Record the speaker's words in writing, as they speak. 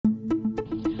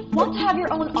Want to have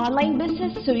your own online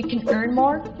business so you can earn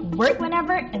more, work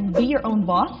whenever, and be your own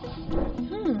boss?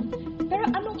 Pero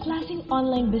anong klaseng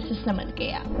online business naman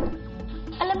kaya?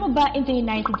 Alam mo ba, in the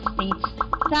United States,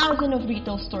 thousands of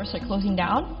retail stores are closing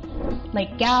down?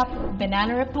 Like Gap,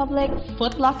 Banana Republic,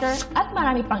 Foot Locker, at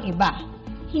marami pang iba.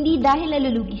 Hindi dahil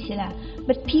nalulugi sila,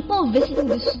 but people visiting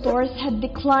the stores have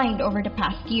declined over the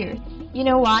past year. You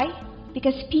know why?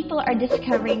 Because people are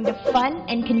discovering the fun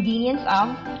and convenience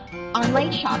of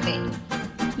online shopping.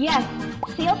 Yes,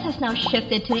 sales has now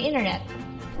shifted to the internet.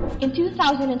 In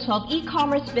 2012,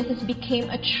 e-commerce business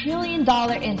became a $1 trillion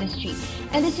industry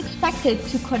and is expected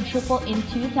to quadruple in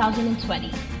 2020.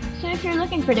 So if you're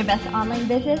looking for the best online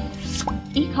business,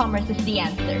 e-commerce is the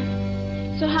answer.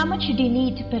 So how much do you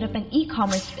need to put up an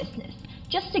e-commerce business?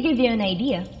 Just to give you an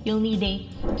idea, you'll need a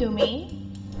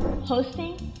domain,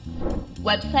 hosting,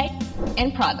 website,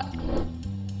 and products.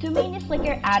 Domain is like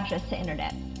your address to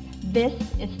internet. This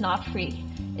is not free.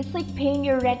 It's like paying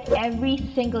your rent every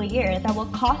single year that will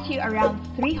cost you around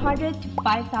 300 to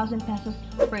 5,000 pesos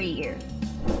per year.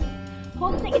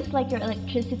 Hosting is like your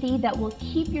electricity that will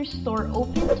keep your store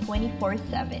open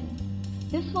 24/7.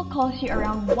 This will cost you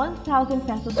around 1,000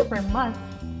 pesos per month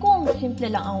kung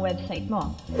simple lang ang website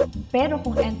mo. Pero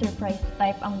kung enterprise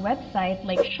type ang website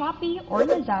like Shopee or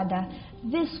Lazada,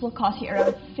 this will cost you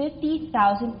around 50,000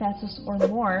 pesos or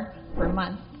more per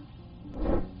month.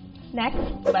 Next,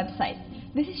 website.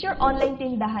 This is your online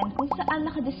tindahan kung saan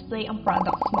naka-display ang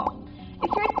products mo. If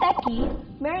you're techie,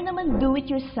 meron naman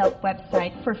do-it-yourself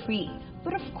website for free,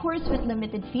 but of course with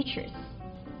limited features.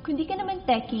 Kung di ka naman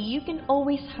techie, you can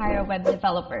always hire a web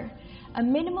developer. A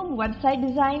minimum website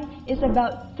design is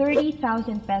about 30,000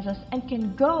 pesos and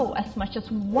can go as much as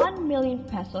 1 million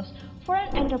pesos for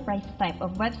an enterprise type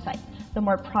of website. The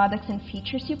more products and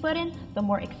features you put in, the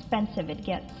more expensive it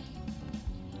gets.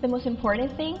 The most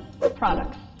important thing,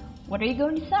 products. What are you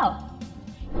going to sell?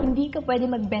 Hindi ka pwede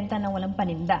magbenta ng walang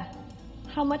paninda.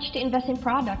 How much to invest in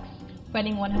products?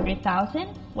 Pwedeng 100,000?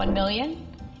 1 million?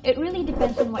 It really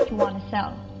depends on what you want to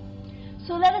sell.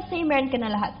 So let us say meron ka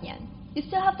na lahat yan. You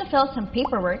still have to fill some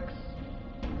paperwork,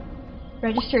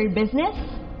 register your business,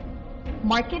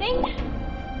 marketing,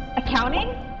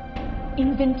 accounting,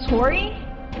 inventory,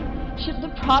 ship the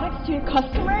products to your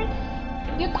customers,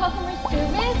 your customer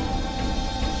service.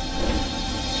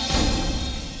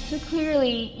 So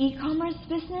clearly, e-commerce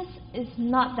business is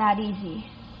not that easy.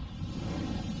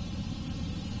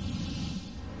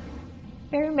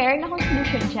 Pero meron akong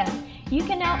solution dyan. You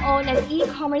can now own an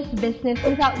e-commerce business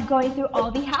without going through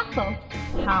all the hassle.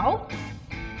 How?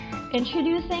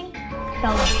 Introducing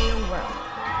Salveoworld.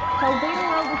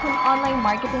 Salveoworld is an online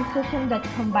marketing system that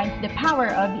combines the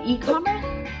power of e-commerce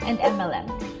and MLM.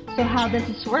 So how does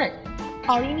this work?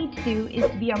 All you need to do is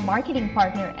be a marketing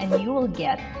partner and you will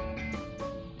get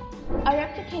a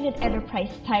replicated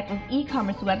enterprise type of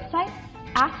e-commerce website,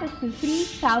 access to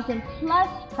 3,000 plus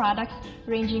products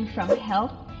ranging from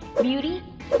health, beauty,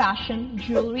 fashion,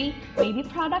 jewelry, baby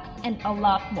products, and a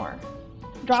lot more.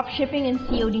 Dropshipping and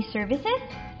COD services?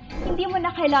 Hindi mo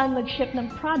na kailangan mag-ship ng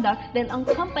products dahil ang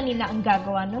company na ang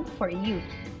gagawa nun for you.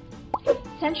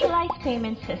 Centralized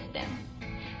payment system.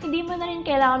 Hindi mo na rin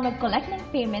kailangan mag-collect ng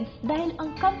payments dahil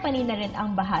ang company na rin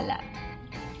ang bahala.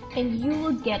 And you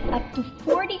will get up to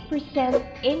 40%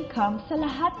 income sa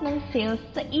lahat ng sales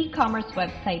sa e-commerce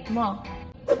website mo.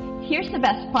 Here's the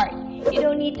best part. You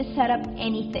don't need to set up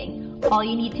anything. All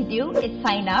you need to do is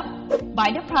sign up,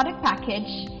 buy the product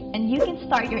package, and you can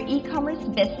start your e-commerce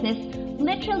business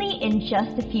literally in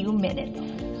just a few minutes.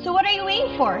 So what are you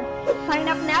waiting for? Sign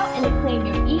up now and claim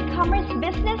your e-commerce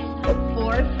business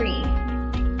for free.